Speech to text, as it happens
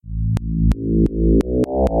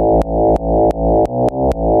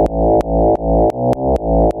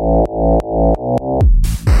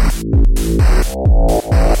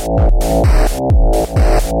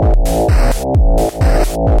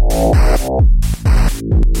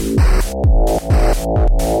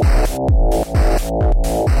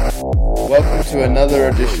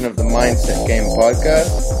another edition of the Mindset Game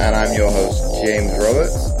podcast, and I'm your host, James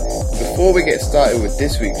Roberts. Before we get started with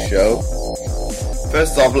this week's show,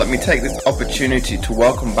 first off, let me take this opportunity to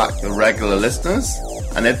welcome back the regular listeners.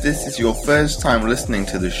 And if this is your first time listening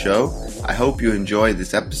to the show, I hope you enjoy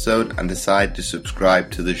this episode and decide to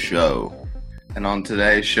subscribe to the show. And on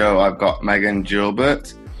today's show, I've got Meighan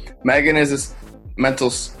Julbert. Meighan is a mental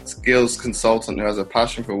skills consultant who has a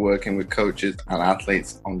passion for working with coaches and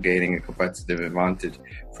athletes on gaining a competitive advantage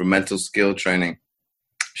from mental skill training.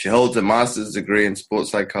 She holds a master's degree in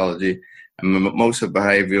sports psychology and motor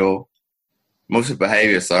behavior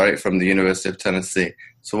from the University of Tennessee.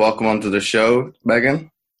 So welcome onto the show,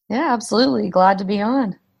 Meighan. Yeah, absolutely. Glad to be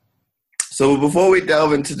on. So before we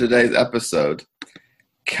delve into today's episode,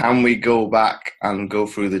 can we go back and go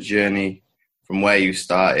through the journey from where you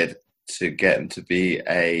started to getting to be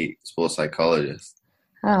a sports psychologist?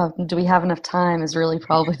 Oh, do we have enough time is really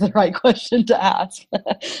probably the right question to ask.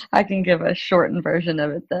 I can give a shortened version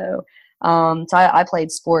of it, though. So I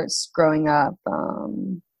played sports growing up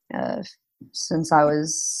since I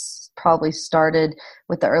was probably started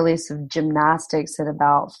with the earliest of gymnastics at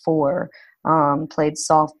about 4. Played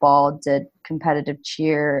softball, did competitive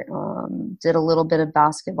cheer, did a little bit of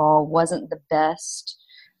basketball. Wasn't the best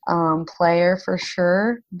player for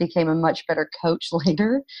sure, became a much better coach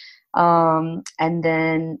later, and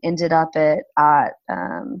then ended up at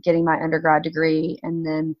getting my undergrad degree and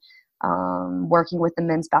then working with the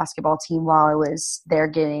men's basketball team while I was there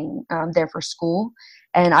getting there for school.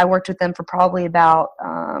 And I worked with them for probably about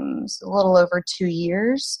a little over 2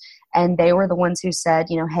 years. And they were the ones who said,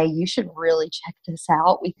 hey, you should really check this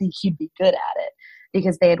out. We think you'd be good at it,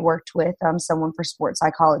 because they had worked with someone for sports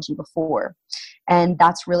psychology before. And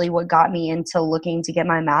that's really what got me into looking to get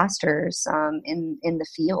my master's in the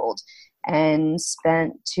field, and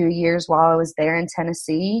spent 2 years while I was there in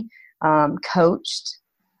Tennessee, coached,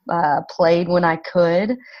 played when I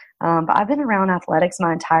could. But I've been around athletics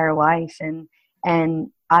my entire life, and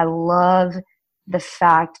I love the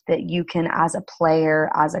fact that you can, as a player,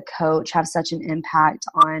 as a coach, have such an impact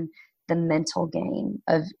on the mental game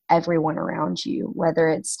of everyone around you, whether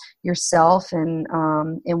it's yourself and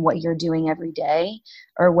in what you're doing every day,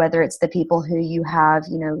 or whether it's the people who you have,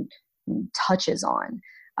 touches on.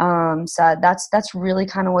 So that's really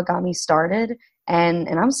kind of what got me started. And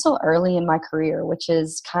I'm still early in my career, which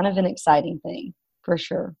is kind of an exciting thing for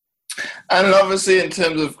sure. And obviously, in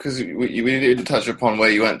terms of, because we didn't touch upon where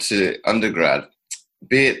you went to undergrad,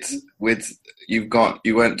 be it with you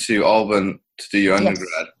went to Auburn to do your undergrad,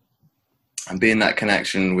 yes, and being that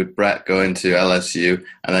connection with Brett going to LSU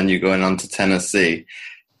and then you going on to Tennessee,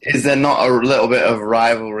 is there not a little bit of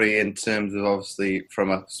rivalry in terms of, obviously, from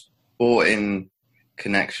a sporting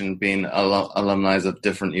connection, being alumni of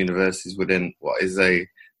different universities within what is a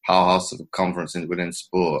powerhouse of conferences within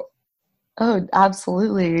sport? Oh,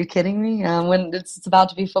 absolutely. Are you kidding me? When it's about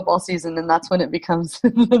to be football season, and that's when it becomes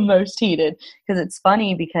the most heated. Because it's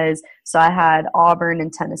funny because, so I had Auburn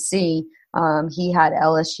and Tennessee. He had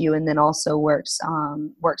LSU, and then also worked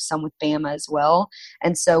some with Bama as well.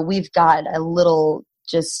 And so we've got a little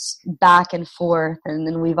just back and forth. And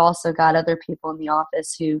then we've also got other people in the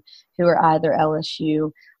office who are either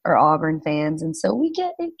LSU or Auburn fans, and so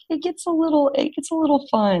it gets a little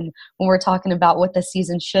fun when we're talking about what the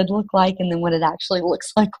season should look like and then what it actually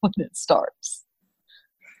looks like when it starts.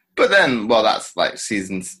 But then, that's like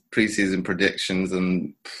preseason predictions,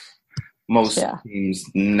 and most teams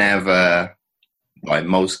never, like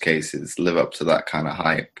most cases, live up to that kind of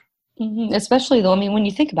hype. Mm-hmm. Especially though, when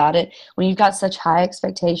you think about it, when you've got such high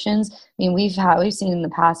expectations, we've seen in the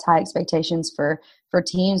past high expectations for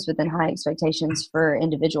teams, but then high expectations for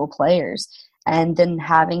individual players, and then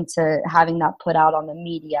having that put out on the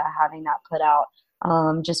media, having that put out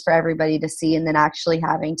just for everybody to see, and then actually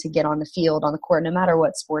having to get on the field, on the court, no matter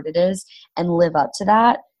what sport it is, and live up to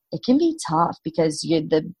that. It can be tough because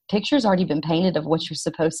the picture's already been painted of what you're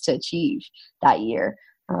supposed to achieve that year.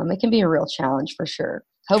 It can be a real challenge for sure.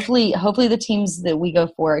 Hopefully the teams that we go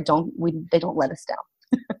for don't let us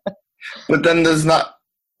down. But then there's not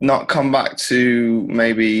come back to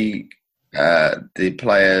maybe the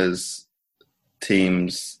players'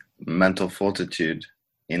 teams' mental fortitude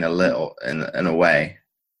in a way.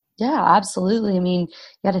 Yeah, absolutely. You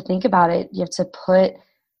got to think about it. You have to put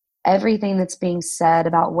everything that's being said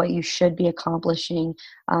about what you should be accomplishing,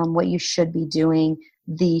 what you should be doing,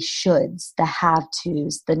 the shoulds, the have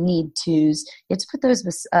tos, the need tos. You have to put those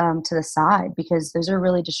to the side, because those are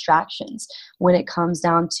really distractions when it comes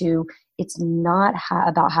down to, it's not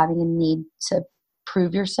about having a need to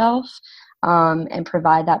prove yourself. and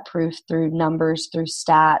provide that proof through numbers, through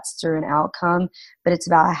stats, through an outcome. But it's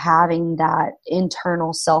about having that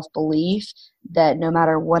internal self-belief that no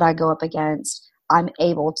matter what I go up against, I'm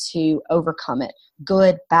able to overcome it,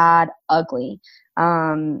 good, bad, ugly,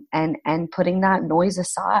 and putting that noise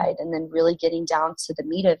aside and then really getting down to the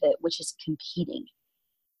meat of it, which is competing.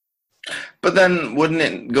 But then wouldn't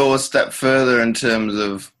it go a step further in terms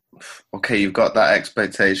of, okay, you've got that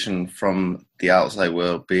expectation from the outside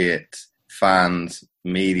world, be it fans,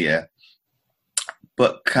 media,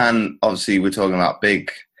 but obviously we're talking about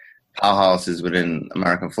big powerhouses within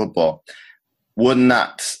American football. Wouldn't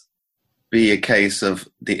that be a case of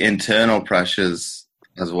the internal pressures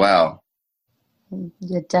as well?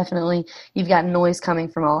 Yeah, definitely. You've got noise coming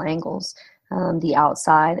from all angles, the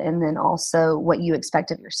outside, and then also what you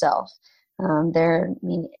expect of yourself.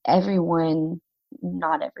 Everyone,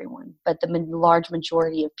 not everyone, but the large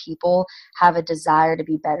majority of people have a desire to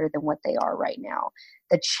be better than what they are right now.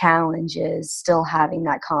 The challenge is still having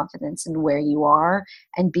that confidence in where you are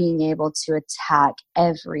and being able to attack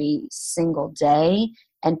every single day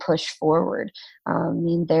and push forward.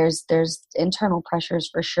 There's internal pressures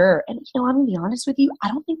for sure. And, I'm going to be honest with you, I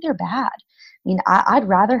don't think they're bad. I'd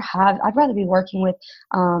rather be working with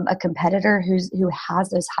a competitor who has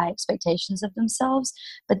those high expectations of themselves.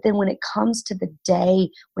 But then when it comes to the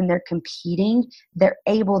day when they're competing, they're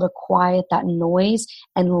able to quiet that noise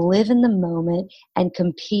and live in the moment and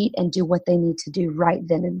compete and do what they need to do right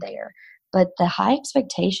then and there. But the high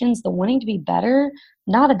expectations, the wanting to be better,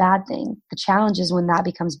 not a bad thing. The challenge is when that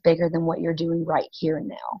becomes bigger than what you're doing right here and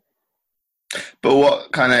now. But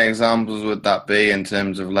what kind of examples would that be in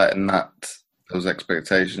terms of letting those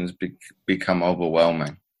expectations become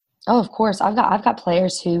overwhelming? Oh, of course. I've got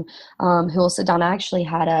players who will sit down. I actually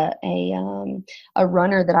had a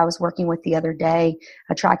runner that I was working with the other day,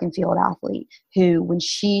 a track and field athlete, who when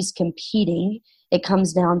she's competing, it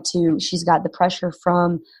comes down to she's got the pressure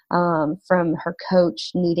from her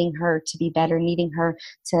coach needing her to be better, needing her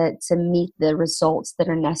to meet the results that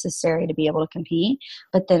are necessary to be able to compete.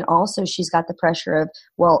 But then also she's got the pressure of,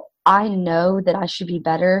 well, I know that I should be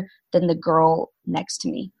better than the girl next to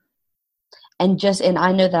me. And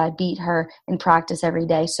I know that I beat her in practice every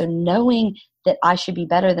day. So knowing that I should be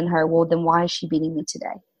better than her, well, then why is she beating me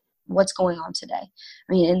today? What's going on today?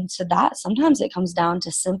 And so that sometimes it comes down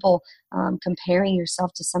to simple comparing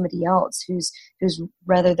yourself to somebody else who's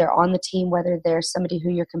whether they're on the team, whether they're somebody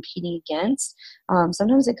who you're competing against.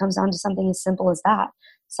 Sometimes it comes down to something as simple as that.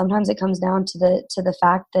 Sometimes it comes down to the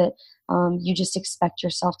fact that you just expect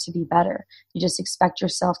yourself to be better. You just expect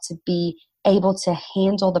yourself to be able to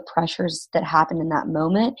handle the pressures that happen in that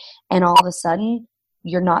moment, and all of a sudden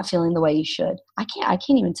you're not feeling the way you should. I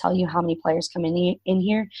can't even tell you how many players come in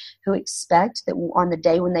here who expect that on the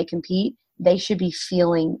day when they compete, they should be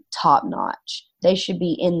feeling top notch. They should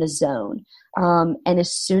be in the zone. And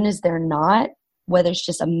as soon as they're not, whether it's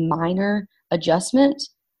just a minor adjustment,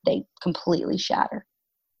 they completely shatter.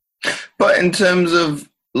 But in terms of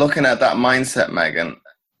looking at that mindset, Meighan,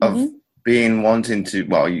 of wanting to,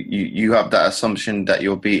 well, you have that assumption that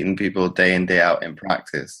you're beating people day in, day out in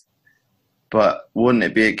practice. But wouldn't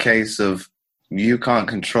it be a case of you can't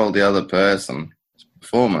control the other person's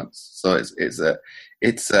performance? So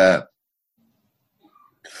it's a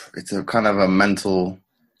kind of a mental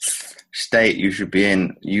state you should be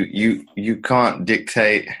in. You can't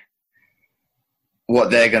dictate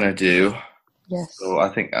what they're gonna do. Yes. So I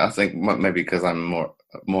think maybe because I'm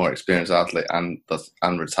more experienced athlete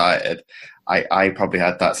and retired, I probably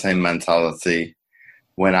had that same mentality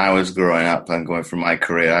when I was growing up and going through my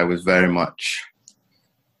career. I was very much,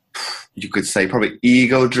 you could say, probably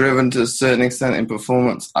ego-driven to a certain extent in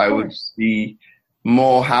performance. I would be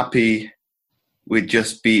more happy with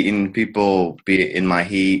just beating people, be it in my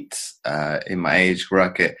heat, in my age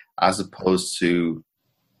bracket, as opposed to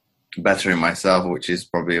bettering myself, which is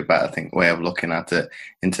probably a better way of looking at it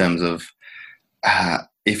in terms of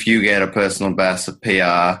if you get a personal best, a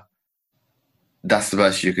PR, that's the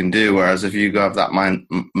best you can do. Whereas if you have that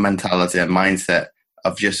mentality and mindset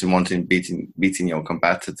of just wanting beating your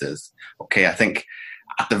competitors, okay, I think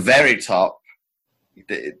at the very top,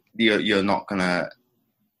 you're not gonna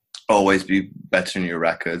always be bettering your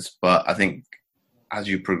records. But I think as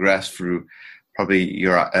you progress through probably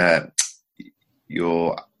your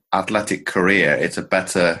athletic career, it's a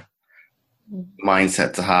better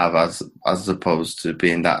mindset to have as opposed to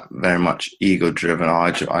being that very much ego driven.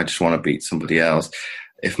 I just want to beat somebody else.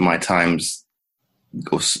 If my times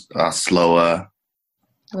are slower,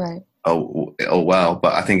 right? Oh well.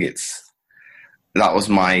 But I think that was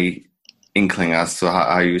my inkling as to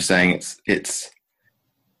how you were saying it's.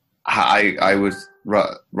 I would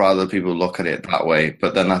rather people look at it that way.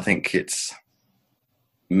 But then I think it's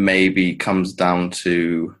maybe comes down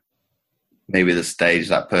to maybe the stage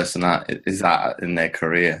that person is at in their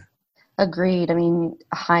career. Agreed. I mean,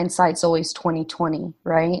 hindsight's always 2020,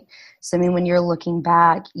 right? So, I mean, when you're looking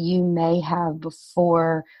back, you may have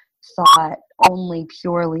before thought only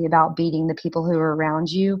purely about beating the people who are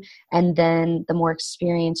around you, and then the more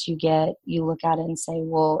experience you get, you look at it and say,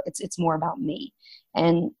 well, it's more about me.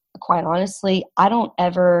 And quite honestly, I don't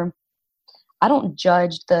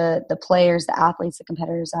judge the players, the athletes, the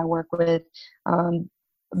competitors I work with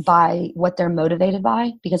by what they're motivated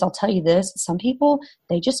by, because I'll tell you this, some people,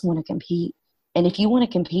 they just want to compete. And if you want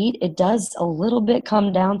to compete, it does a little bit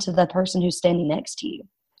come down to the person who's standing next to you.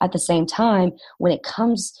 At the same time, when it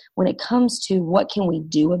comes to what can we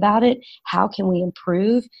do about it, how can we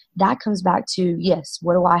improve, that comes back to, yes,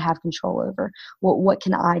 what do I have control over? What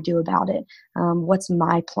can I do about it? What's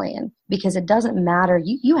my plan? Because it doesn't matter.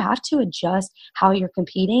 You have to adjust how you're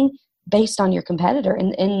competing based on your competitor,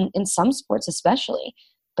 in some sports especially.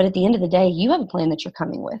 But at the end of the day, you have a plan that you're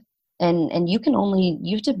coming with. And you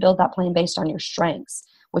have to build that plan based on your strengths,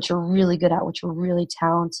 what you're really good at, what you're really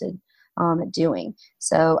talented at doing.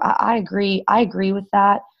 So I agree. I agree with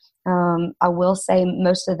that. I will say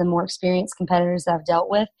most of the more experienced competitors that I've dealt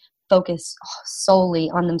with focus solely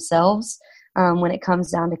on themselves when it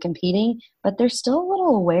comes down to competing, but they're still a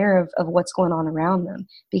little aware of what's going on around them.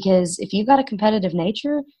 Because if you've got a competitive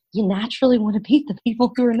nature, you naturally want to beat the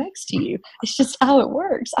people who are next to you. It's just how it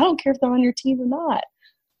works. I don't care if they're on your team or not.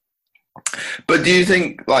 But do you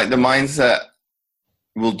think like the mindset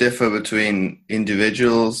will differ between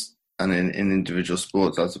individuals and in individual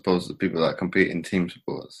sports as opposed to people that compete in team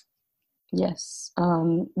sports? Yes.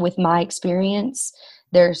 With my experience,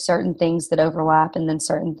 there are certain things that overlap and then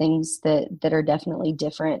certain things that are definitely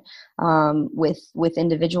different. With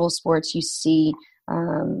individual sports, you see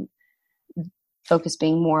focus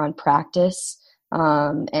being more on practice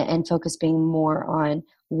and focus being more on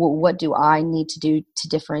what do I need to do to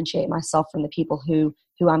differentiate myself from the people who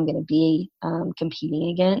I'm going to be competing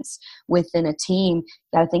against. Within a team, you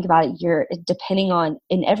got to think about it. You're depending on,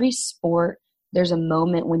 in every sport, there's a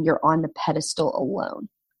moment when you're on the pedestal alone.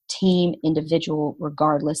 Team, individual,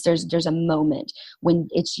 regardless. There's a moment when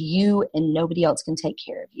it's you and nobody else can take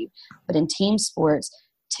care of you. But in team sports,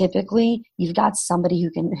 typically you've got somebody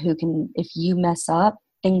who can, if you mess up,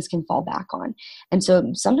 things can fall back on. And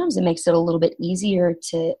so sometimes it makes it a little bit easier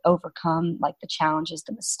to overcome like the challenges,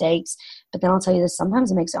 the mistakes. But then I'll tell you this,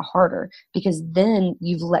 sometimes it makes it harder because then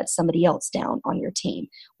you've let somebody else down on your team.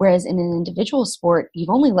 Whereas in an individual sport,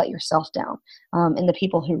 you've only let yourself down and the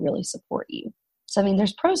people who really support you. So, I mean,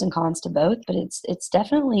 there's pros and cons to both, but it's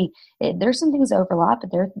definitely, there's some things that overlap,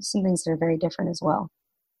 but there are some things that are very different as well.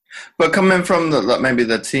 But coming from maybe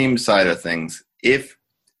the team side of things, if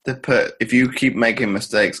you keep making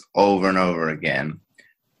mistakes over and over again,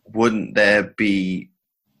 wouldn't there be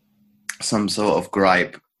some sort of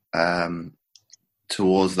gripe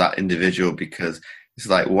towards that individual? Because it's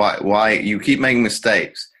like, why you keep making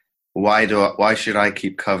mistakes? Why should I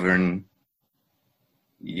keep covering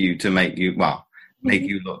you to make you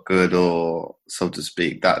look good, or so to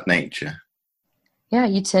speak, that nature? Yeah,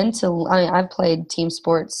 you tend to. I mean, I've played team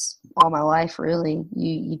sports all my life. Really,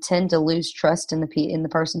 you tend to lose trust in the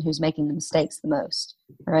person who's making the mistakes the most,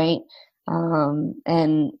 right?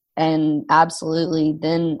 And absolutely,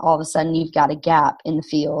 then all of a sudden you've got a gap in the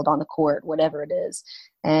field, on the court, whatever it is.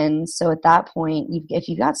 And so at that point, if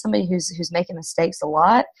you've got somebody who's making mistakes a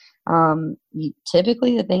lot,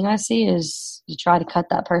 typically the thing I see is you try to cut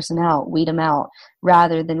that person out, weed them out,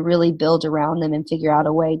 rather than really build around them and figure out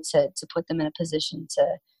a way to put them in a position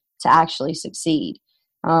to actually succeed.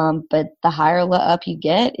 But the higher up you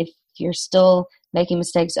get, if you're still making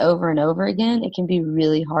mistakes over and over again, it can be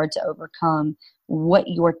really hard to overcome what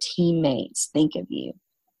your teammates think of you,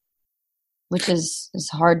 which is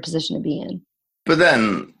a hard position to be in. But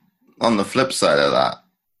then on the flip side of that,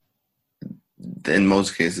 in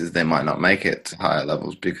most cases, they might not make it to higher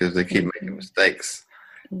levels because they keep making mistakes.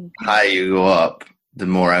 Mm-hmm. The higher you go up, the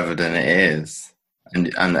more evident it is. And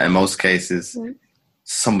in most cases,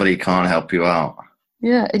 somebody can't help you out.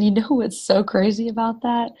 Yeah, and you know what's so crazy about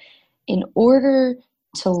that? In order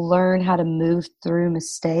to learn how to move through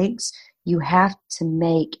mistakes, you have to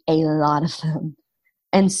make a lot of them.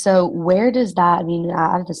 And so where does that, I mean,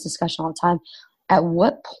 I have this discussion all the time. At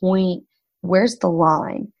what point, where's the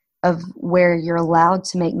line of where you're allowed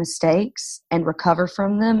to make mistakes and recover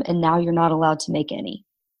from them, and now you're not allowed to make any,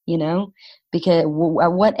 you know? Because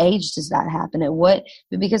at what age does that happen?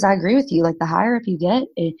 Because I agree with you, like the higher up you get,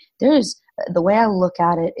 the way I look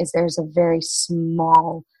at it is there's a very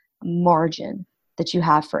small margin that you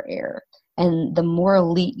have for error. And the more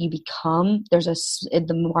elite you become,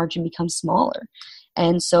 the margin becomes smaller.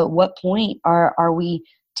 And so at what point are we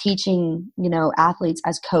teaching, athletes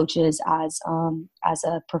as coaches, as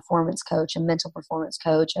a performance coach, a mental performance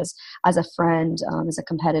coach, as a friend, as a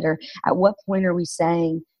competitor? At what point are we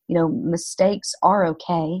saying, mistakes are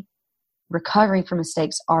okay, recovering from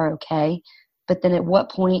mistakes are okay, but then at what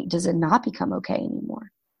point does it not become okay anymore?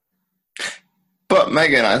 But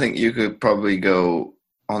Meighan, I think you could probably go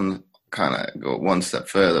one step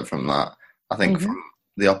further from that. I think from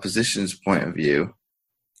the opposition's point of view,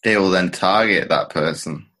 they will then target that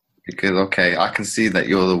person because, okay, I can see that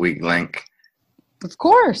you're the weak link. Of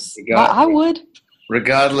course, I would.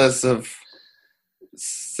 Regardless of,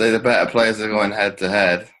 say, the better players are going head to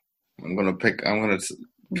head, I'm going to pick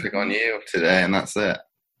on you today, and that's it.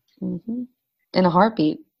 Mm-hmm. In a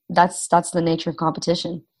heartbeat. That's the nature of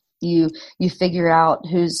competition. You figure out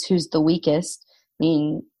who's the weakest. I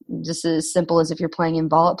mean, just as simple as if you're playing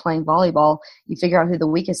volleyball, you figure out who the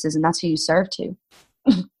weakest is, and that's who you serve to.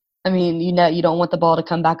 I mean, you don't want the ball to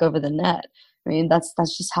come back over the net. I mean, that's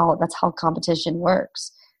just how competition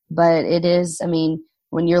works. But it is, I mean,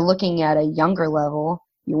 when you're looking at a younger level,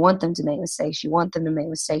 you want them to make mistakes. You want them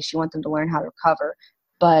to learn how to recover.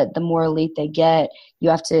 But the more elite they get,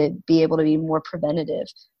 you have to be able to be more preventative,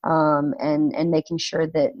 and making sure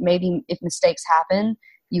that maybe if mistakes happen,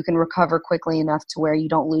 you can recover quickly enough to where you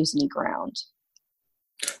don't lose any ground.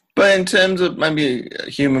 But in terms of maybe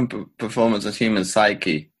human performance and human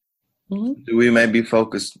psyche, do we maybe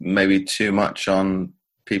focus too much on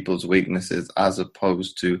people's weaknesses as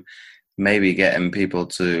opposed to maybe getting people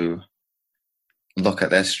to look at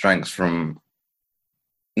their strengths from,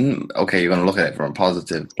 okay, you're going to look at it from a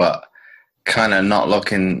positive, but kind of not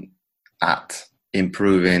looking at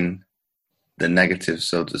improving the negative,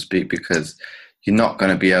 so to speak, because you're not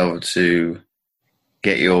going to be able to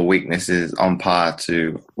get your weaknesses on par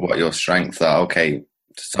to what your strengths are. Okay,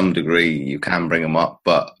 to some degree, you can bring them up,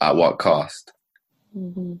 but at what cost?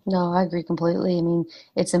 Mm-hmm. No, I agree completely. I mean,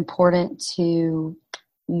 it's important to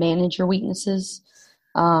manage your weaknesses,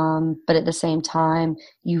 but at the same time,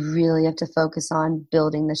 you really have to focus on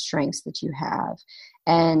building the strengths that you have.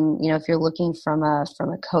 And, if you're looking from a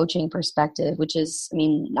coaching perspective, which is, I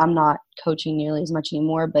mean, I'm not coaching nearly as much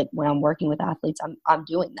anymore, but when I'm working with athletes, I'm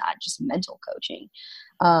doing that, just mental coaching.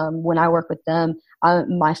 When I work with them,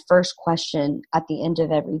 my first question at the end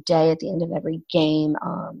of every day, at the end of every game,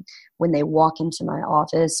 when they walk into my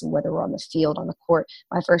office, whether we're on the field, on the court,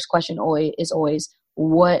 my first question is always,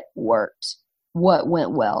 what worked? What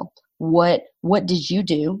went well? What did you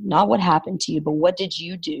do? Not what happened to you, but what did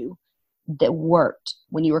you do that worked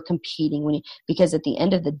when you were competing? Because at the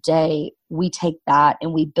end of the day, we take that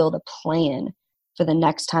and we build a plan for the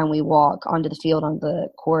next time we walk onto the field, on the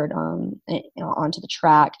court, onto the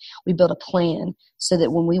track. We build a plan so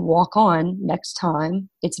that when we walk on next time,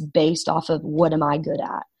 it's based off of what am I good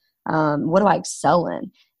at? What do I excel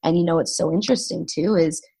in? And what's so interesting too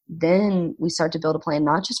is then we start to build a plan,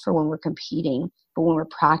 not just for when we're competing, but when we're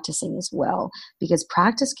practicing as well, because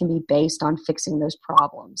practice can be based on fixing those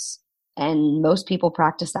problems. And most people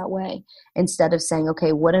practice that way instead of saying,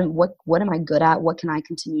 okay, what am I good at? What can I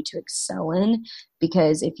continue to excel in?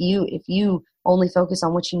 Because if you only focus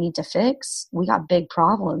on what you need to fix, we got big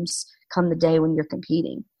problems come the day when you're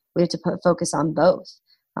competing. We have to focus on both.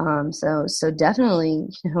 So definitely,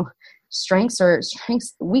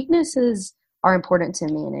 weaknesses are important to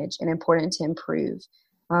manage and important to improve.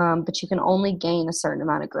 But you can only gain a certain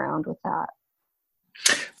amount of ground with that.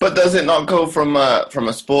 But does it not go from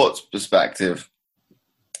a sports perspective,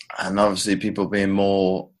 and obviously people being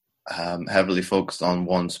more heavily focused on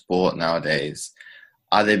one sport nowadays,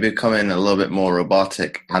 are they becoming a little bit more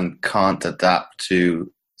robotic and can't adapt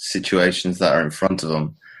to situations that are in front of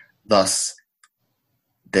them? Thus,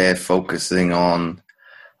 they're focusing on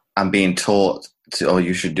and being taught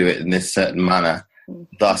you should do it in this certain manner.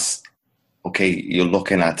 Thus, okay, you're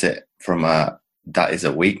looking at it from that is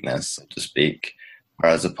a weakness, so to speak.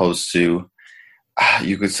 As opposed to,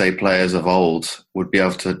 you could say players of old would be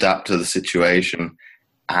able to adapt to the situation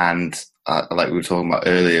and, like we were talking about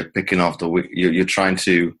earlier, picking off you're trying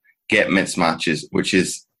to get mismatches, which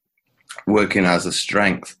is working as a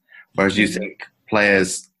strength. Whereas you think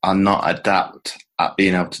players are not adept at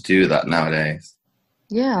being able to do that nowadays.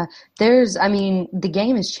 Yeah, the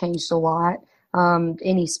game has changed a lot.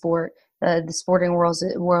 Any sport. The sporting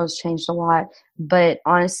world's changed a lot, but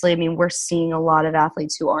honestly, I mean, we're seeing a lot of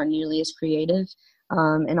athletes who aren't nearly as creative.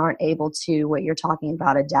 and aren't able to, what you're talking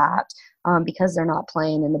about, adapt. Because they're not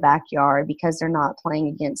playing in the backyard, because they're not playing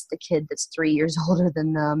against the kid that's 3 years older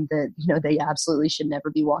than them that, they absolutely should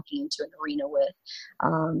never be walking into an arena with.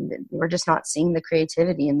 We're just not seeing the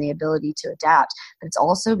creativity and the ability to adapt. But it's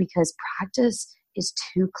also because practice is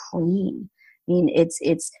too clean. I mean, it's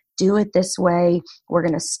do it this way. We're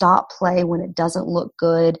going to stop play when it doesn't look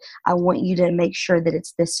good. I want you to make sure that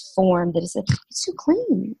it's this form that it's too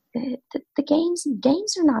clean. The games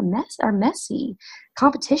are messy.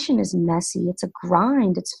 Competition is messy. It's a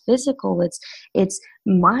grind. It's physical. It's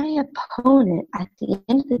my opponent. At the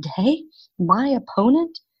end of the day, my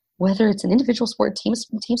opponent, whether it's an individual sport, team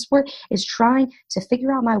sport, is trying to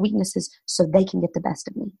figure out my weaknesses so they can get the best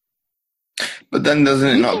of me. But then does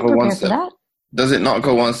it not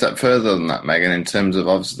go one step further than that, Meighan, in terms of,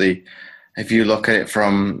 obviously, if you look at it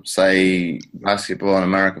from, say, basketball and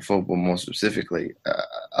American football more specifically,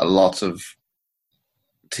 a lot of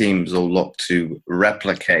teams will look to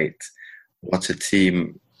replicate what a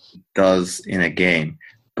team does in a game.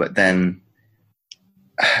 But then,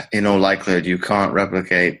 in all likelihood, you can't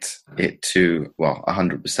replicate it to,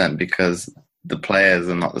 100% because the players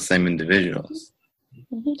are not the same individuals.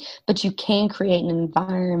 Mm-hmm. But you can create an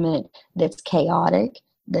environment that's chaotic,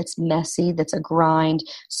 that's messy, that's a grind,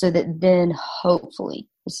 so that then hopefully,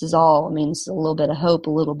 this is a little bit of hope, a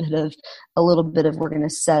little bit of we're going to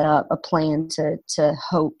set up a plan to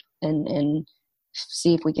hope and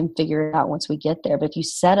see if we can figure it out once we get there. But if you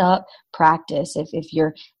set up practice, if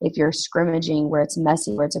you're scrimmaging where it's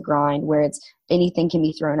messy, where it's a grind, where it's anything can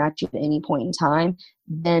be thrown at you at any point in time,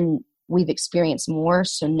 then we've experienced more.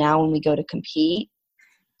 So now when we go to compete,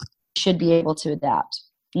 should be able to adapt.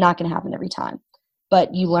 Not going to happen every time,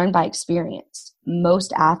 but you learn by experience.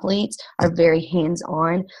 Most athletes are very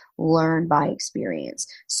hands-on, learn by experience.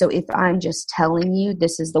 So if I'm just telling you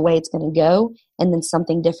this is the way it's going to go, and then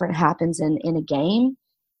something different happens in a game,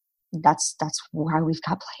 that's why we've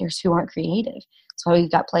got players who aren't creative. That's why we've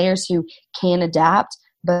got players who can adapt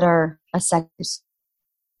but are a second.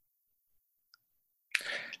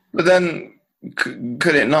 But then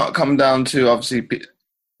could it not come down to, obviously,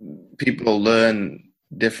 people learn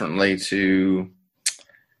differently to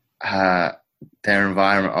their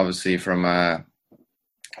environment, obviously, from I'm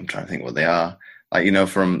trying to think what they are,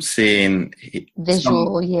 from seeing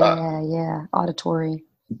visual, auditory.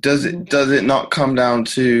 Does it not come down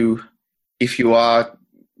to, if you are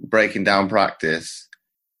breaking down practice,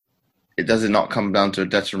 does it not come down to a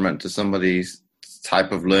detriment to somebody's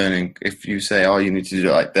type of learning? If you say, you need to do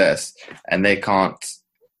it like this, and they can't,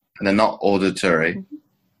 and they're not auditory, mm-hmm.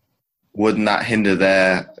 Wouldn't that hinder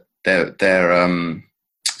their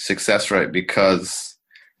success rate, because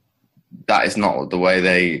that is not the way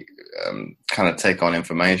they kind of take on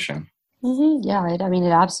information? Mm-hmm. Yeah, it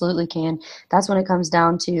absolutely can. That's when it comes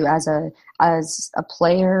down to, as a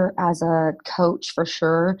player, as a coach, for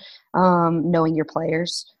sure, knowing your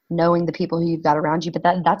players, knowing the people who you've got around you. But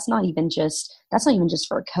that's not even just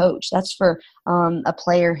for a coach. That's for a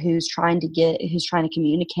player who's trying to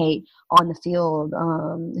communicate on the field,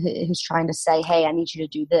 who's trying to say, hey, I need you to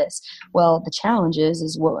do this. Well, the challenge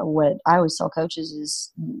is what I always tell coaches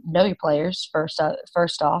is, know your players first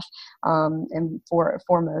off, and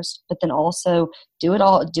foremost, but then also do it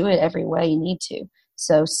every way you need to.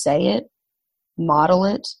 So say it, model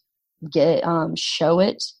it, show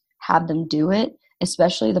it, have them do it.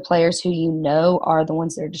 Especially the players who are the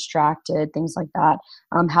ones that are distracted, things like that,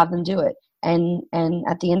 have them do it. And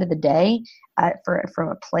at the end of the day, from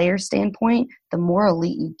a player standpoint, the more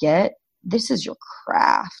elite you get, this is your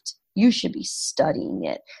craft. You should be studying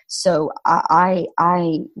it. So I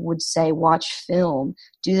would say, watch film,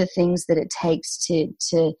 do the things that it takes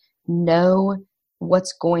to know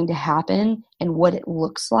what's going to happen and what it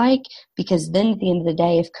looks like. Because then at the end of the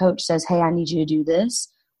day, if coach says, hey, I need you to do this,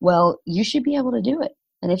 well, you should be able to do it.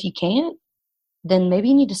 And if you can't, then maybe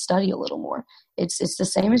you need to study a little more. It's the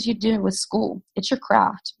same as you do it with school. It's your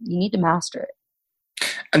craft. You need to master it.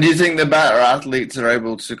 And do you think the better athletes are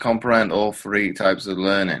able to comprehend all three types of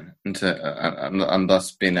learning, and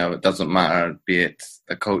thus being able, it doesn't matter, be it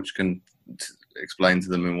a coach can explain to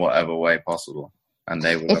them in whatever way possible, and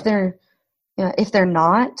they will. If they're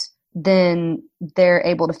not, then they're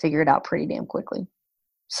able to figure it out pretty damn quickly.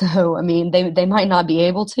 So, they might not be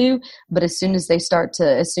able to, but as soon as they start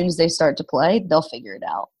to play, they'll figure it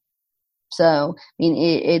out. So,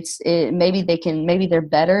 maybe they're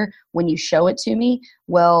better when you show it to me.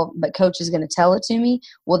 Well, but coach is going to tell it to me.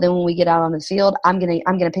 Well, then when we get out on the field, I'm going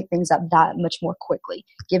to pick things up that much more quickly.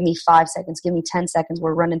 Give me 5 seconds, give me 10 seconds.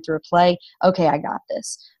 We're running through a play. Okay, I got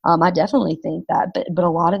this. I definitely think that, but a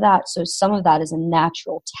lot of that, so some of that is a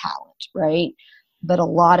natural talent, right? but a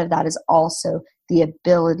lot of that is also the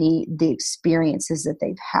ability, the experiences that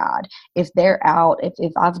they've had. If they're out,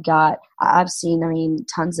 if I've seen, I mean,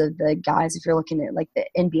 tons of the guys, if you're looking at like the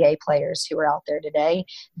NBA players who are out there today,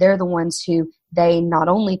 they're the ones who they not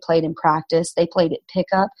only played in practice, they played at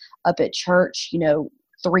pickup, up at church,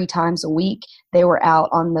 3 times a week. They were out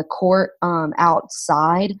on the court,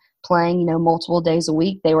 outside playing, multiple days a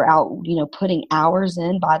week. They were out, putting hours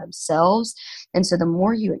in by themselves. And so the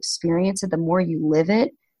more you experience it, the more you live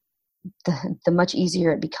it, the much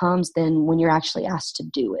easier it becomes than when you're actually asked to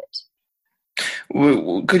do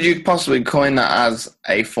it. Could you possibly coin that as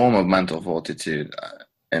a form of mental fortitude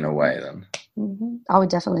in a way then? Mm-hmm. I would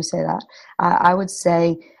definitely say that. I would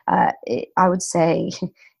say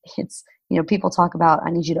it's, people talk about, I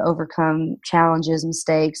need you to overcome challenges,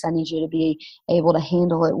 mistakes. I need you to be able to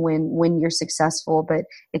handle it when you're successful, but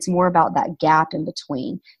it's more about that gap in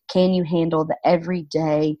between. Can you handle the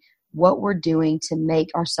everyday, what we're doing to make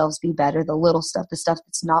ourselves be better, the little stuff, the stuff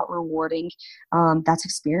that's not rewarding? That's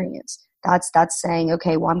experience. That's saying,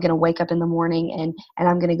 okay, well, I'm going to wake up in the morning and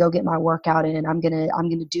I'm going to go get my workout in. I'm going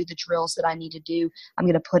to do the drills that I need to do. I'm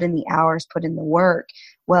going to put in the hours, put in the work.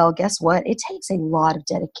 Well, guess what? It takes a lot of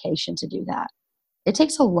dedication to do that. It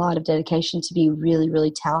takes a lot of dedication to be really,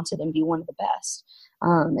 really talented and be one of the best.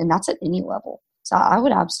 And that's at any level. So I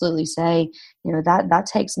would absolutely say, that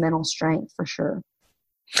takes mental strength for sure.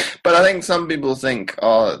 But I think some people think,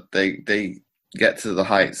 they get to the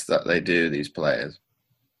heights that they do, these players,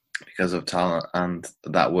 because of talent and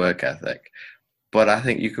that work ethic. But I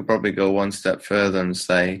think you could probably go one step further and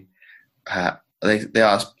say, they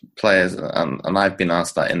ask players, and I've been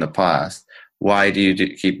asked that in the past, why do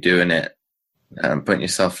you keep doing it and putting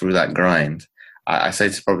yourself through that grind? I say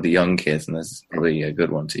to probably young kids, and this is probably a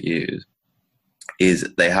good one to use, is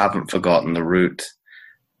they haven't forgotten the route,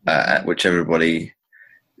 which everybody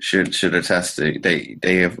should attest to.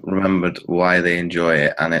 They have remembered why they enjoy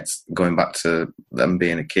it, and it's going back to them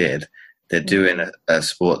being a kid. They're doing a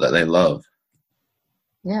sport that they love.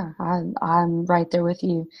 Yeah, I'm right there with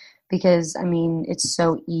you, because I mean, it's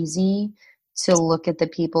so easy to look at the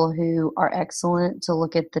people who are excellent, to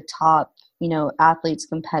look at the top, athletes,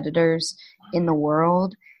 competitors in the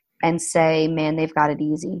world and say, man, they've got it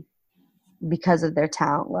easy because of their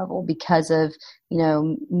talent level, because of,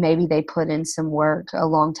 maybe they put in some work a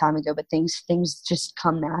long time ago, but things just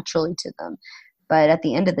come naturally to them. But at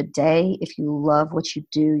the end of the day, if you love what you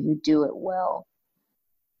do it well.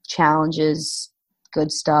 Challenges,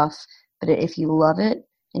 good stuff. But if you love it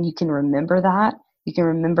and you can remember that, you can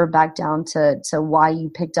remember back down to why you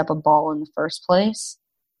picked up a ball in the first place,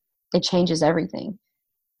 it changes everything.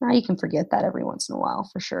 Now you can forget that every once in a while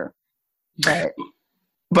for sure.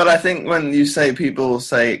 But I think when you say people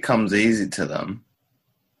say it comes easy to them,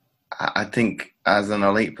 I think as an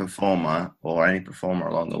elite performer or any performer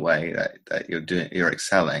along the way that you're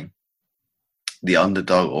excelling, the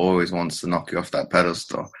underdog always wants to knock you off that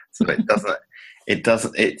pedestal. So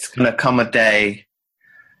it's going to come a day,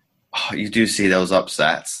 you do see those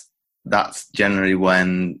upsets. That's generally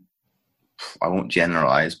when, I won't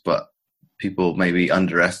generalize, but people maybe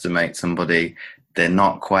underestimate somebody. They're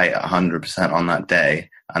not quite 100% on that day,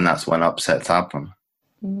 and that's when upsets happen.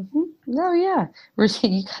 Mm-hmm. Oh, yeah.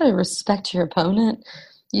 You got to respect your opponent.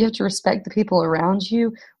 You have to respect the people around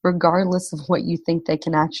you, regardless of what you think they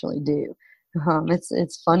can actually do.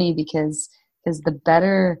 It's funny because the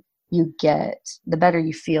better you get, the better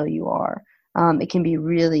you feel you are. It can be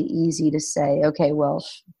really easy to say, okay, well,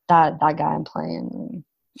 that guy I'm playing,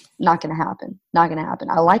 not going to happen. Not going to happen.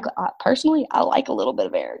 Personally, I like a little bit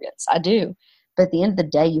of arrogance. I do. But at the end of the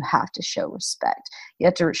day, you have to show respect. You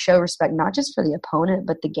have to show respect not just for the opponent,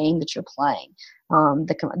 but the game that you're playing,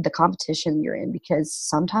 the competition you're in, because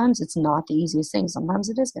sometimes it's not the easiest thing. Sometimes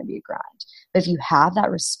it is going to be a grind. But if you have that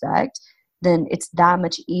respect, then it's that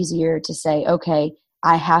much easier to say, okay,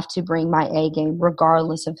 I have to bring my A game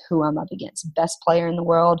regardless of who I'm up against. Best player in the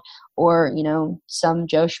world or, some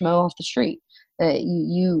Joe Schmo off the street.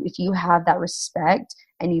 If you have that respect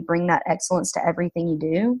and you bring that excellence to everything you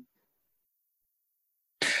do.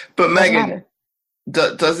 But Meighan,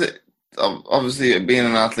 does it, obviously being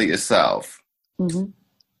an athlete yourself, mm-hmm.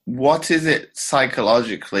 What is it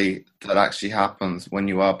psychologically that actually happens when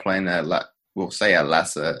you are playing a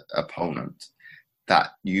lesser opponent,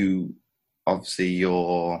 that you, obviously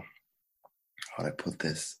your, how do I put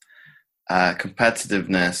this,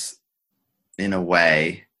 competitiveness in a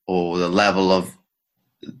way, or the level of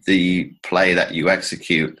the play that you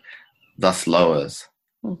execute thus lowers?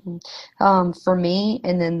 Mm-hmm. For me,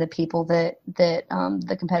 and then the people that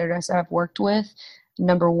the competitors that I've worked with,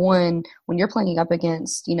 number one, when you're playing up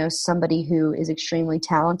against, somebody who is extremely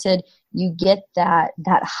talented, you get that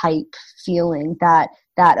hype feeling that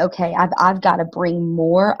okay, I've got to bring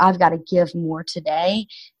more, I've got to give more today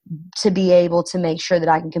to be able to make sure that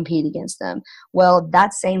I can compete against them. Well,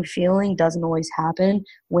 that same feeling doesn't always happen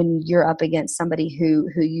when you're up against somebody who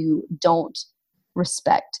you don't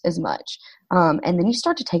respect as much. And then you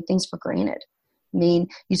start to take things for granted. I mean,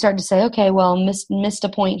 you start to say, okay, well, missed a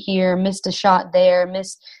point here, missed a shot there,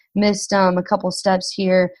 missed a couple steps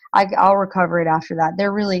here. I'll recover it after that.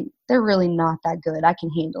 They're really not that good. I can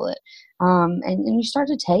handle it. And you start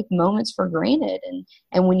to take moments for granted.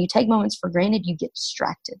 And when you take moments for granted, you get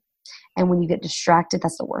distracted. And when you get distracted,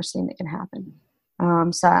 that's the worst thing that can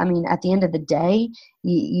happen. So, I mean, at the end of the day,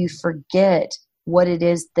 you forget what it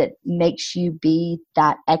is that makes you be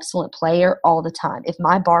that excellent player all the time. If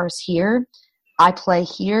my bar is here, I play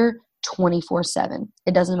here 24/7.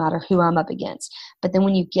 It doesn't matter who I'm up against. But then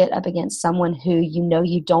when you get up against someone who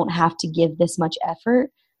you don't have to give this much effort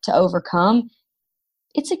to overcome,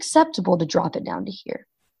 it's acceptable to drop it down to here.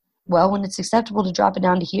 Well, when it's acceptable to drop it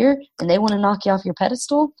down to here and they want to knock you off your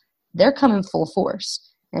pedestal, they're coming full force.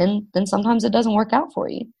 And then sometimes it doesn't work out for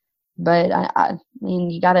you. But, I mean,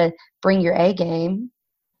 you got to bring your A game,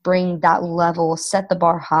 bring that level, set the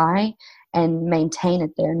bar high, and maintain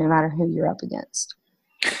it there no matter who you're up against.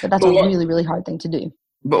 But that's a really, really hard thing to do.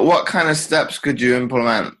 But what kind of steps could you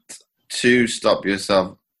implement to stop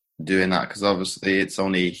yourself doing that? Because obviously it's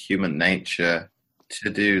only human nature to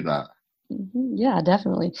do that. Mm-hmm. Yeah,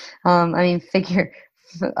 definitely. I mean,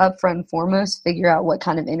 up front and foremost, figure out what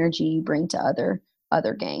kind of energy you bring to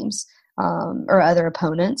other games. Or other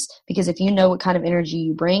opponents, because if you know what kind of energy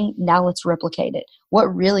you bring, now let's replicate it.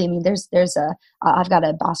 What really, I mean, I've got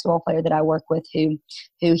a basketball player that I work with who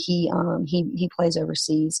he plays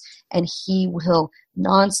overseas, and he will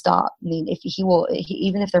nonstop. I mean,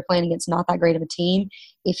 even if they're playing against not that great of a team,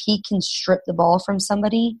 if he can strip the ball from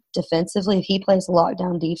somebody defensively, if he plays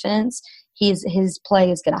lockdown defense, his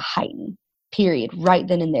play is going to heighten. Period. Right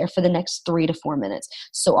then and there for the next 3 to 4 minutes.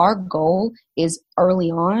 So our goal is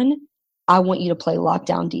early on, I want you to play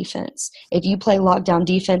lockdown defense. If you play lockdown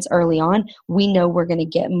defense early on, we know we're going to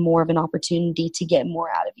get more of an opportunity to get more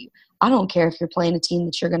out of you. I don't care if you're playing a team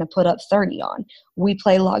that you're going to put up 30 on. We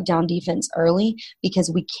play lockdown defense early because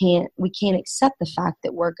we can't accept the fact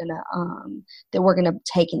that we're going to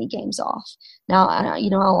take any games off. Now,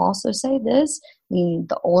 I'll also say this. I mean,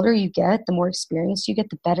 the older you get, the more experience you get,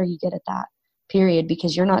 the better you get at that. Period,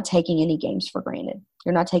 because you're not taking any games for granted.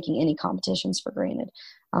 You're not taking any competitions for granted.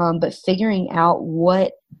 But figuring out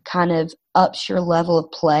what kind of ups your level of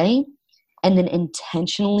play and then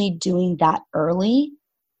intentionally doing that early,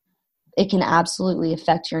 it can absolutely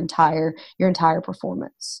affect your entire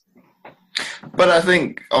performance. But I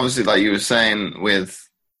think, obviously, like you were saying, with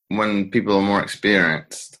when people are more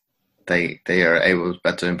experienced, they are able to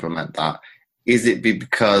better implement that. Is it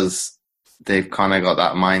because they've kind of got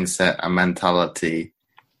that mindset and mentality,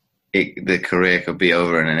 the career could be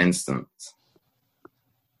over in an instant?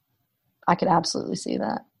 I could absolutely see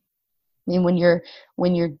that. I mean, when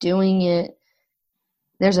you're doing it,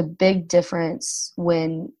 there's a big difference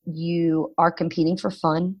when you are competing for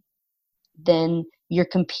fun, then you're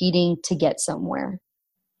competing to get somewhere,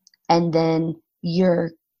 and then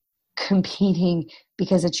you're competing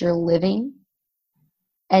because it's your living.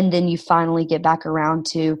 And then you finally get back around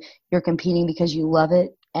to you're competing because you love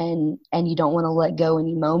it and you don't want to let go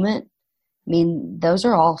any moment. I mean, those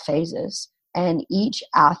are all phases. And each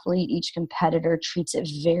athlete, each competitor treats it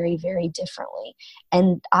very, very differently.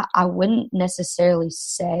 And I wouldn't necessarily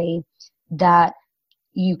say that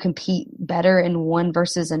you compete better in one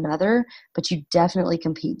versus another, but you definitely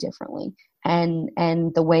compete differently. And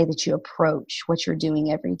the way that you approach what you're doing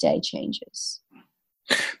every day changes.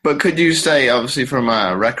 But could you say, obviously, from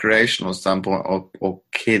a recreational standpoint, or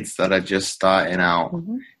kids that are just starting out,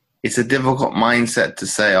 mm-hmm. It's a difficult mindset to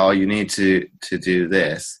say, oh, you need to do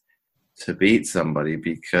this to beat somebody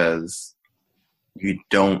because you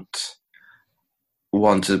don't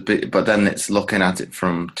want to be, but then it's looking at it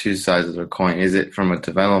from two sides of the coin. Is it from a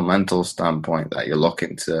developmental standpoint that you're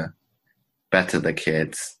looking to better the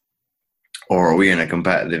kids, or are we in a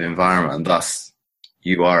competitive environment and thus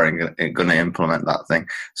you are going to implement that thing?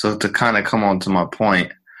 So to kind of come on to my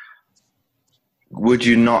point, would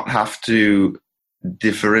you not have to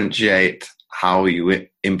differentiate how you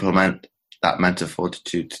implement that mental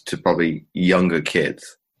fortitude to probably younger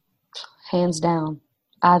kids? Hands down.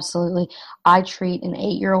 Absolutely. I treat an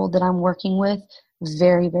 8-year-old that I'm working with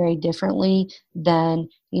very, very differently than,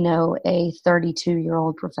 a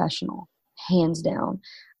 32-year-old professional. Hands down.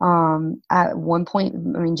 At one point,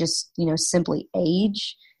 I mean, just, simply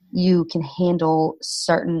age, you can handle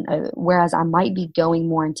certain, whereas I might be going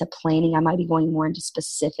more into planning, I might be going more into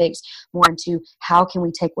specifics, more into how can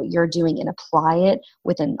we take what you're doing and apply it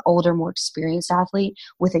with an older, more experienced athlete.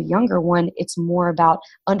 With a younger one, it's more about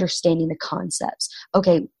understanding the concepts.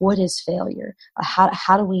 Okay, what is failure?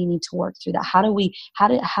 How do we need to work through that? How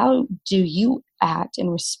do you act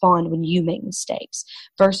and respond when you make mistakes?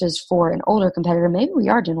 Versus for an older competitor, maybe we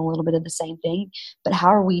are doing a little bit of the same thing, but how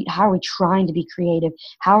are we trying to be creative?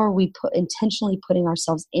 How are we intentionally putting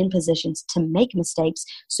ourselves in positions to make mistakes,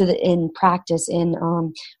 so that in practice,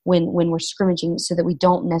 when we're scrimmaging, so that we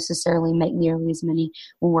don't necessarily make nearly as many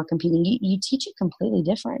when we're competing? You teach it completely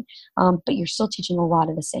different, but you're still teaching a lot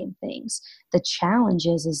of the same things. The challenge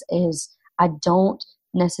is I don't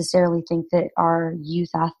necessarily think that our youth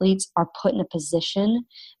athletes are put in a position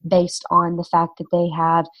based on the fact that they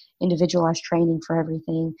have individualized training for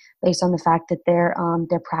everything, based on the fact that their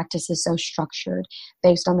practice is so structured,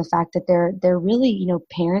 based on the fact that they're really,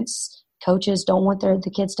 parents, coaches don't want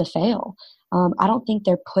the kids to fail. I don't think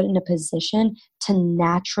they're put in a position to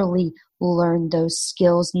naturally learn those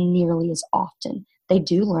skills nearly as often. They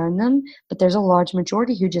do learn them, but there's a large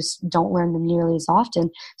majority who just don't learn them nearly as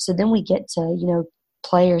often. So then we get to,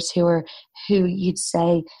 players who you'd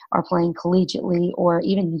say are playing collegiately, or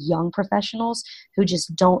even young professionals who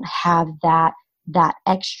just don't have that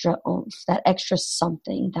extra oomph, that extra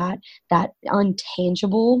something, that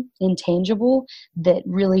intangible that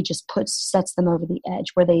really just sets them over the edge,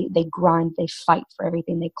 where they grind, they fight for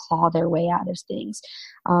everything, they claw their way out of things.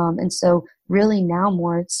 And so really now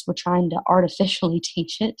we're trying to artificially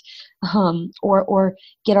teach it, or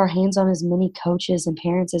get our hands on as many coaches and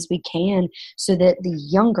parents as we can, so that the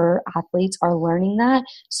younger athletes are learning that,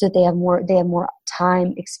 so that they have more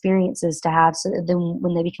time, experiences to have, so that then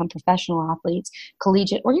when they become professional athletes,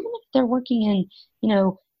 collegiate, or even if they're working in,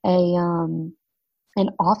 an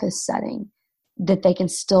office setting, that they can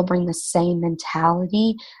still bring the same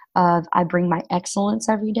mentality of, I bring my excellence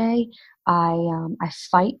every day. I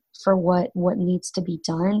fight for what needs to be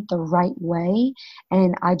done the right way,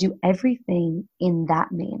 and I do everything in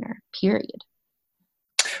that manner, period.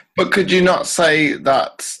 But could you not say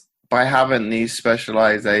that by having these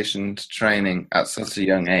specializations training at such a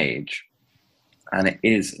young age, and it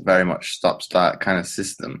is very much stop-start kind of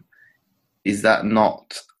system, is that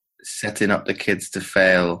not setting up the kids to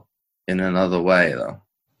fail in another way, though?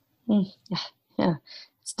 Yeah.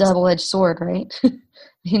 It's a double-edged sword, right?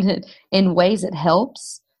 In ways it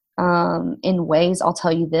helps. In ways, I'll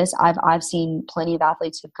tell you this, I've seen plenty of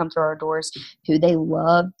athletes who've come through our doors who they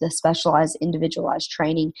love the specialized, individualized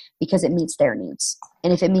training because it meets their needs.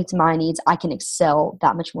 And if it meets my needs, I can excel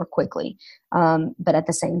that much more quickly. But at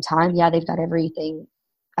the same time, yeah, they've got everything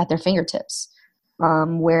at their fingertips.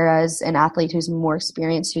 Whereas an athlete who's more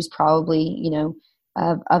experienced, who's probably,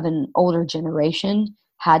 of an older generation,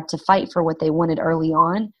 had to fight for what they wanted early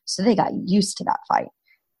on, so they got used to that fight.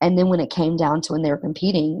 And then when it came down to when they were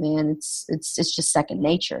competing, man, it's just second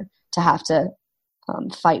nature to have to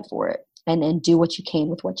fight for it and do what you can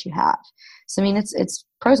with what you have. So I mean, it's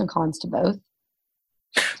pros and cons to both.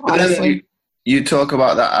 Honestly, but then you talk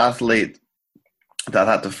about that athlete that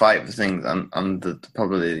had to fight for things, and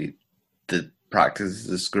probably the practices,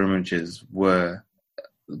 the scrimmages were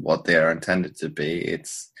what they are intended to be.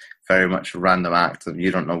 It's very much a random act of,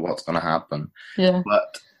 you don't know what's going to happen. Yeah.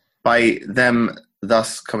 But by them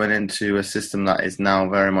thus coming into a system that is now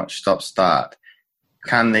very much stop-start,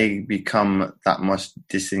 can they become that much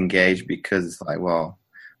disengaged because it's like, well,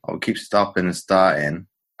 I'll keep stopping and starting,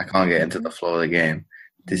 I can't get into the flow of the game.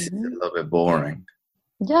 This is a little bit boring.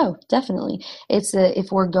 No, definitely. If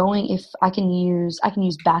I can use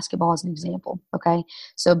basketball as an example. Okay.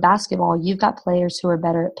 So basketball, you've got players who are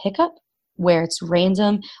better at pickup, where it's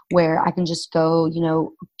random, where I can just go,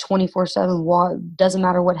 24/7, doesn't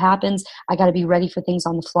matter what happens, I got to be ready for things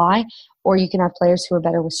on the fly. Or you can have players who are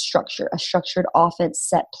better with structure, a structured offense,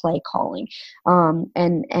 set play calling.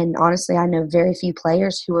 And honestly, I know very few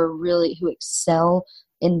players who excel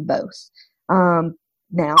in both.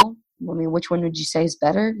 Now, I mean, which one would you say is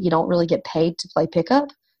better? You don't really get paid to play pickup.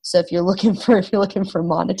 So if you're looking for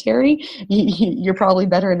monetary, you're probably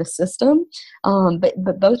better in a system.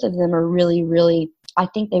 But both of them are really, really, I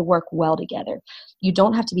think they work well together. You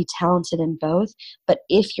don't have to be talented in both, but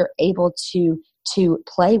if you're able to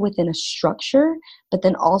play within a structure, but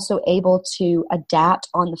then also able to adapt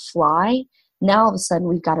on the fly, Now all of a sudden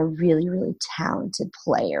we've got a really, really talented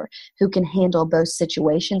player who can handle both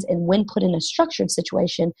situations. And when put in a structured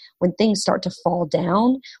situation, when things start to fall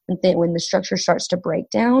down, when the structure starts to break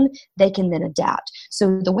down, they can then adapt.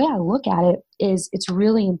 So the way I look at it is it's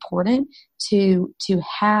really important to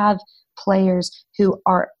have players who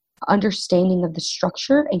are understanding of the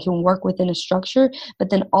structure and can work within a structure,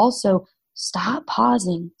 but then also stop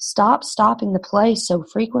pausing, stopping the play so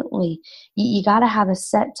frequently. You got to have a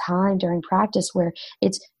set time during practice where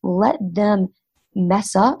it's let them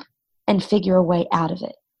mess up and figure a way out of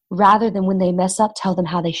it, rather than when they mess up, tell them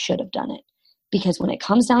how they should have done it. Because when it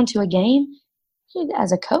comes down to a game,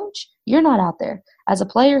 as a coach, you're not out there. As a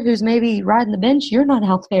player who's maybe riding the bench, you're not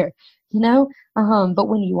out there, But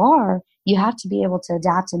when you are, you have to be able to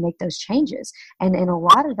adapt and make those changes. And a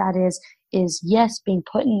lot of that is yes, being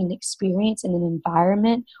put in an experience in an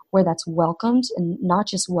environment where that's welcomed, and not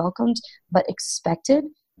just welcomed, but expected.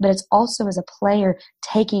 But it's also, as a player,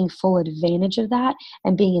 taking full advantage of that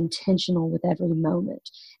and being intentional with every moment,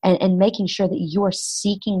 and making sure that you're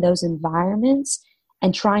seeking those environments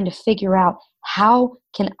and trying to figure out, how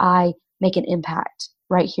can I make an impact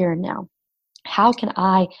right here and now? How can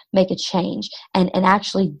I make a change and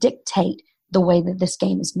actually dictate the way that this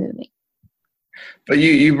game is moving? But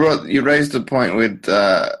you raised the point with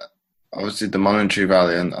obviously the monetary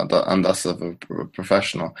value and that's of a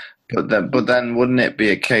professional. But then wouldn't it be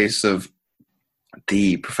a case of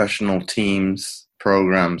the professional teams,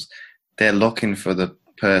 programs, they're looking for the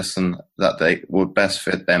person that they would best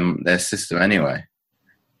fit their system anyway?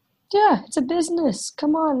 Yeah, it's a business.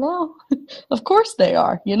 Come on now. Of course they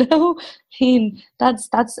are, I mean, that's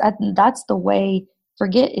the way.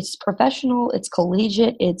 Forget it's professional, it's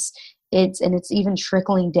collegiate, it's even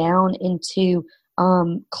trickling down into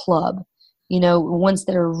club. Ones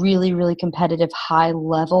that are really, really competitive, high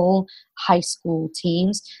level high school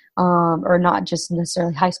teams, or not just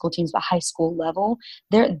necessarily high school teams, but high school level.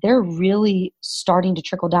 They're really starting to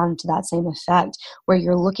trickle down into that same effect, where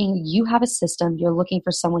you have a system, you're looking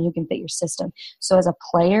for someone who can fit your system. So as a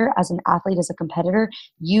player, as an athlete, as a competitor,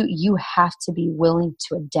 you have to be willing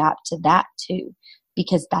to adapt to that too,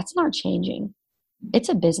 because that's not changing. It's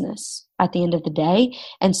a business at the end of the day.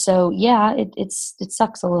 And so, yeah, it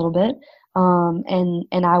sucks a little bit.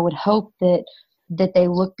 And I would hope that they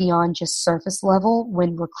look beyond just surface level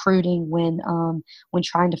when recruiting, when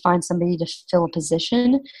trying to find somebody to fill a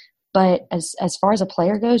position. But as far as a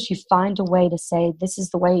player goes, you find a way to say, this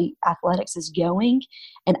is the way athletics is going,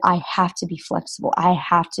 and I have to be flexible. I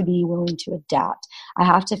have to be willing to adapt. I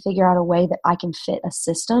have to figure out a way that I can fit a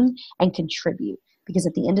system and contribute. Because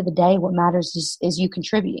at the end of the day, what matters is you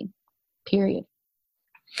contributing, period.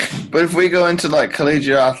 But if we go into like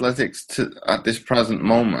collegiate athletics at this present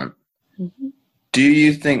moment, mm-hmm. Do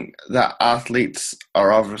you think that athletes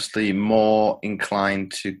are obviously more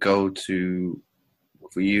inclined to go to,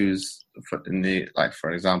 if we use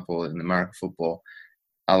for example, in American football,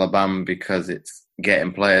 Alabama, because it's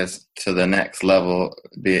getting players to the next level,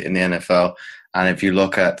 be it in the NFL, and if you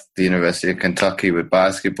look at the University of Kentucky with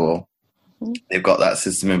basketball, mm-hmm. they've got that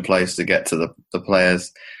system in place to get to the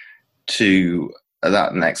players to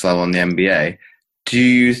that next level in the NBA. Do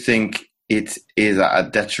you think it is at a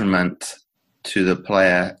detriment to the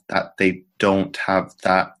player that they don't have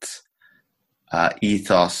that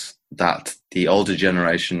ethos that the older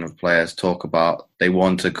generation of players talk about? They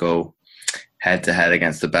want to go head-to-head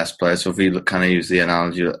against the best players. So if we kind of use the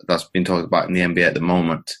analogy that's been talked about in the NBA at the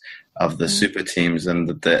moment of the super teams, and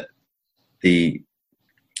the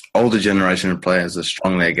older generation of players are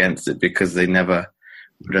strongly against it because they never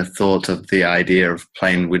would have thought of the idea of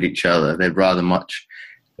playing with each other. They'd rather much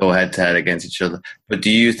go head-to-head against each other. But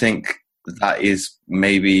do you think that is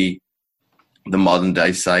maybe the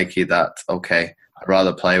modern-day psyche that, okay, I'd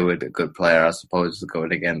rather play with a good player as opposed to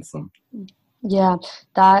going against them? Yeah,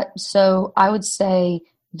 so I would say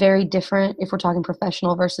very different if we're talking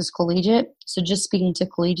professional versus collegiate. So just speaking to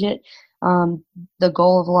collegiate, the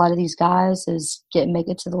goal of a lot of these guys is make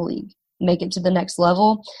it to the league, make it to the next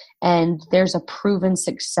level. And there's a proven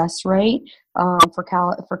success rate for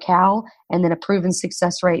Cal, and then a proven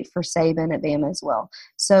success rate for Saban at Bama as well.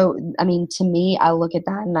 So, I mean, to me, I look at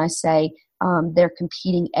that and I say they're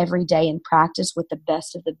competing every day in practice with the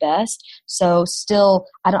best of the best. So still,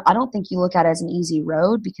 I don't think you look at it as an easy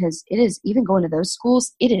road, because it is, even going to those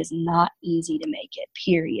schools, it is not easy to make it,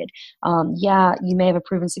 period. Yeah, you may have a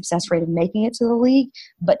proven success rate of making it to the league,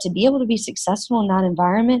 but to be able to be successful in that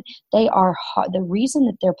environment, they are hard. The reason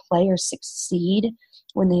that their players succeed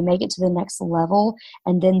when they make it to the next level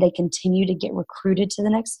and then they continue to get recruited to the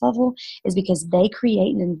next level is because they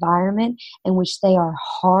create an environment in which they are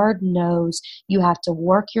hard-nosed. You have to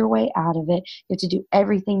work your way out of it. You have to do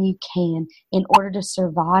everything you can in order to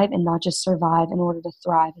survive, and not just survive, in order to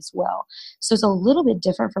thrive as well. So it's a little bit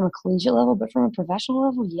different from a collegiate level, but from a professional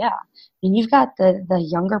level, yeah. I mean, you've got the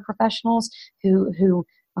younger professionals who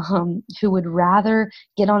would rather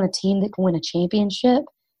get on a team that can win a championship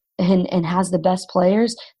and has the best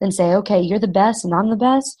players than say, okay, you're the best and I'm the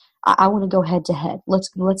best. I want to go head to head.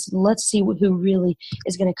 Let's see who really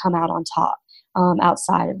is going to come out on top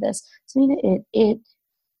outside of this. So, I mean,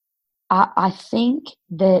 I think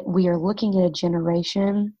that we are looking at a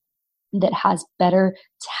generation that has better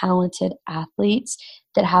talented athletes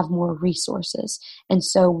that have more resources. And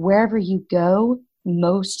so wherever you go,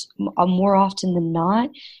 more often than not,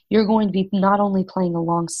 you're going to be not only playing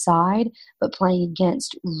alongside, but playing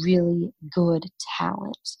against really good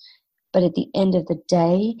talent. But at the end of the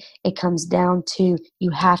day, it comes down to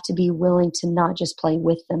you have to be willing to not just play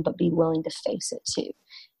with them, but be willing to face it too.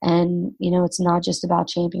 And, it's not just about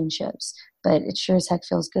championships, but it sure as heck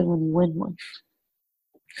feels good when you win one.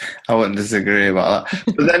 I wouldn't disagree about that.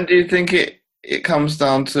 But then do you think it comes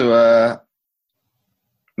down to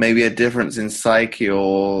maybe a difference in psyche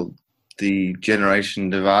or the generation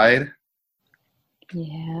divide?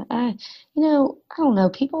 Yeah, I don't know.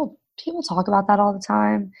 People talk about that all the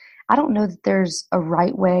time. I don't know that there's a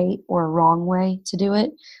right way or a wrong way to do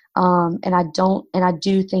it. And I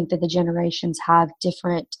do think that the generations have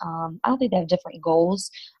different, I don't think they have different goals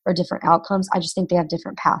or different outcomes. I just think they have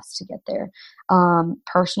different paths to get there.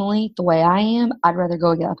 Personally, the way I am, I'd rather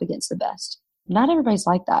go get up against the best. Not everybody's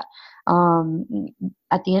like that.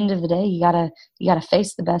 At the end of the day, you gotta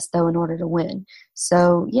face the best though in order to win.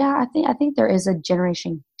 So yeah, I think there is a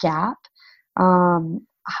generation gap.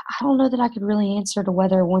 I don't know that I could really answer to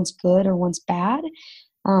whether one's good or one's bad.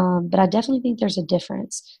 But I definitely think there's a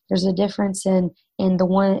difference. There's a difference in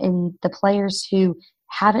the players who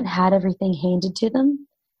haven't had everything handed to them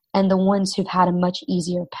and the ones who've had a much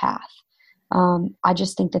easier path. I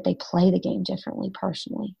just think that they play the game differently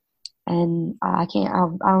personally. And I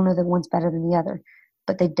don't know that one's better than the other,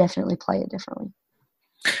 but they definitely play it differently.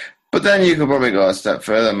 But then you could probably go a step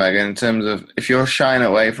further, Meighan, in terms of if you're shying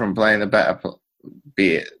away from playing the better,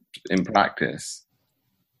 be it in practice,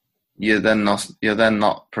 you're then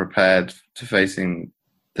not prepared to facing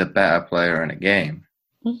the better player in a game.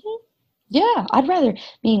 Mm-hmm. Yeah, I'd rather.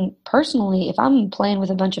 Personally, if I'm playing with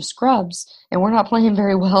a bunch of scrubs and we're not playing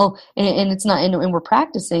very well, and it's not, and we're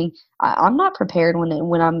practicing, I'm not prepared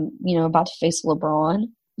when I'm about to face LeBron.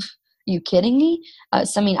 You kidding me? I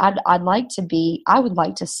would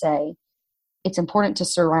like to say it's important to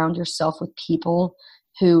surround yourself with people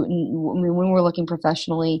who, when we're looking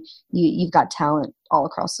professionally, you've got talent all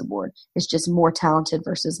across the board. It's just more talented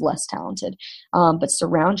versus less talented. But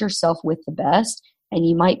surround yourself with the best, and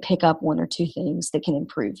you might pick up one or two things that can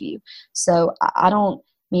improve you. So at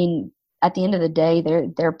the end of the day,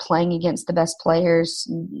 they're playing against the best players,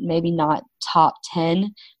 maybe not top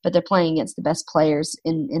 10, but they're playing against the best players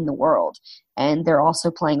in the world. And they're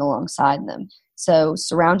also playing alongside them. So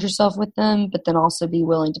surround yourself with them, but then also be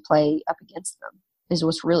willing to play up against them is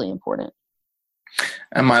what's really important.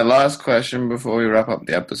 And my last question before we wrap up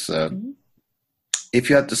the episode, mm-hmm. If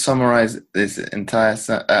you had to summarize this entire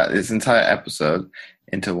episode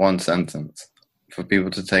into one sentence for people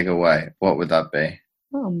to take away, what would that be?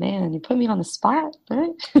 Oh man, you put me on the spot,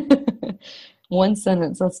 right? One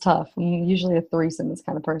sentence, that's tough. I'm usually a 3-sentence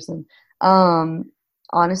kind of person.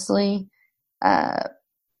 Honestly,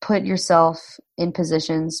 put yourself in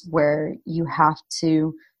positions where you have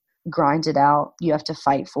to grind it out. You have to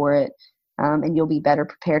fight for it, and you'll be better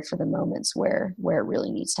prepared for the moments where it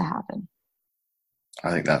really needs to happen. I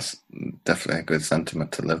think that's definitely a good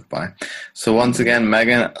sentiment to live by. So once again,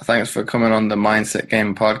 Meighan, thanks for coming on the Mindset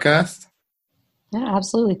Game podcast. Yeah,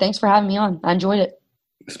 absolutely. Thanks for having me on. I enjoyed it.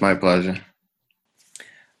 It's my pleasure.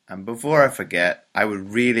 And before I forget, I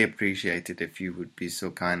would really appreciate it if you would be so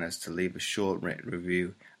kind as to leave a short written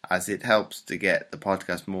review, as it helps to get the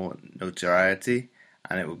podcast more notoriety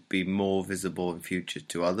and it would be more visible in future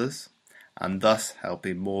to others, and thus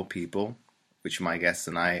helping more people, which my guests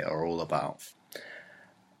and I are all about.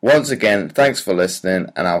 Once again, thanks for listening,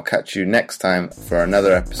 and I'll catch you next time for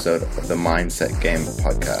another episode of the Mindset Game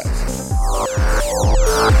podcast.